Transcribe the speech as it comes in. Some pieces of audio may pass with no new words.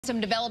Some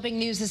developing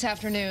news this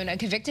afternoon. A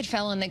convicted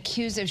felon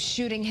accused of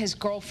shooting his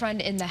girlfriend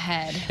in the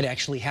head. It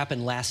actually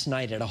happened last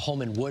night at a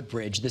home in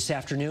Woodbridge. This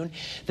afternoon,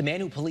 the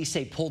man who police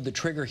say pulled the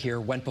trigger here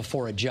went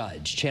before a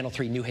judge. Channel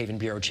 3 New Haven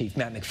Bureau Chief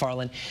Matt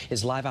McFarland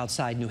is live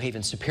outside New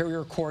Haven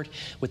Superior Court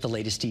with the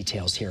latest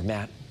details here.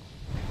 Matt.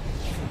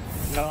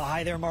 Oh,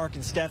 hi there, Mark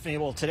and Stephanie.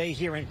 Well, today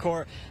here in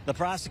court, the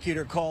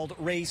prosecutor called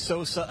Ray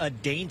Sosa a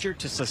danger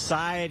to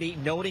society,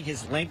 noting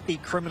his lengthy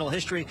criminal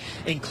history,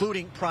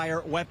 including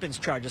prior weapons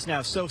charges.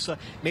 Now, Sosa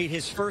made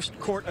his first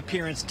court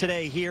appearance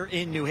today here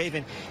in New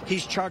Haven.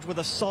 He's charged with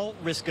assault,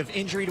 risk of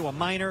injury to a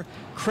minor,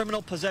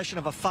 criminal possession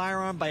of a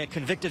firearm by a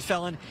convicted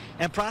felon,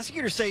 and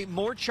prosecutors say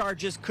more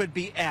charges could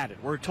be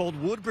added. We're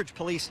told Woodbridge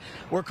police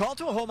were called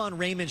to a home on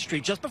Raymond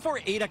Street just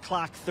before 8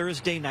 o'clock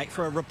Thursday night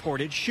for a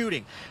reported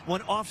shooting.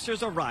 When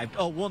officers arrived,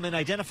 a woman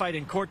identified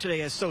in court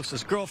today as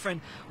Sosa's girlfriend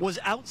was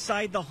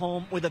outside the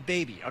home with a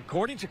baby.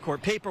 According to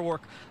court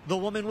paperwork, the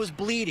woman was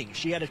bleeding.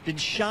 She had been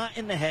shot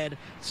in the head,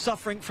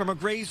 suffering from a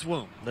grazed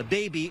wound. The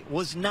baby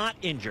was not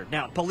injured.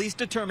 Now, police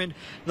determined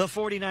the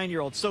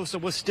 49-year-old Sosa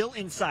was still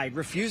inside,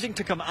 refusing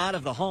to come out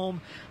of the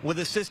home. With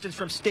assistance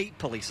from state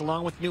police,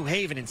 along with New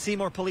Haven and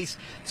Seymour police,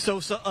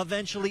 Sosa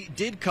eventually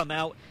did come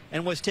out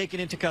and was taken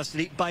into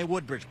custody by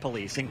Woodbridge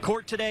police. In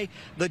court today,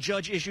 the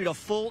judge issued a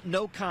full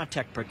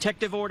no-contact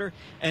protective order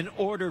and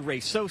ordered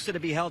Ray Sosa to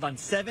be held on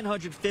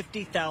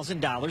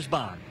 $750,000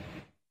 bond.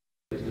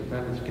 This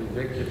defendant's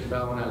convicted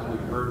felon, as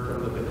we've heard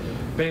from the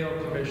bail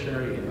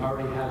commissioner. He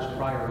already has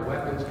prior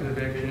weapons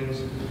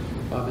convictions.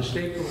 The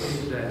state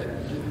believes that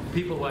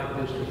people like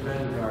this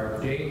defendant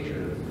are a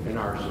danger in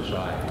our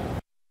society.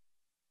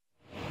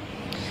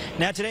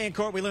 Now, today in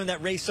court, we learned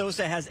that Ray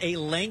Sosa has a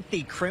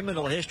lengthy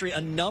criminal history,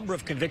 a number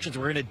of convictions.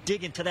 We're going to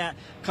dig into that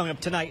coming up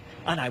tonight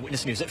on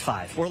Eyewitness News at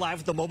 5. We're live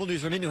at the mobile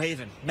newsroom in New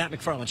Haven. Matt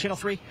McFarland, Channel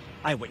 3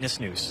 Eyewitness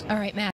News. All right, Matt.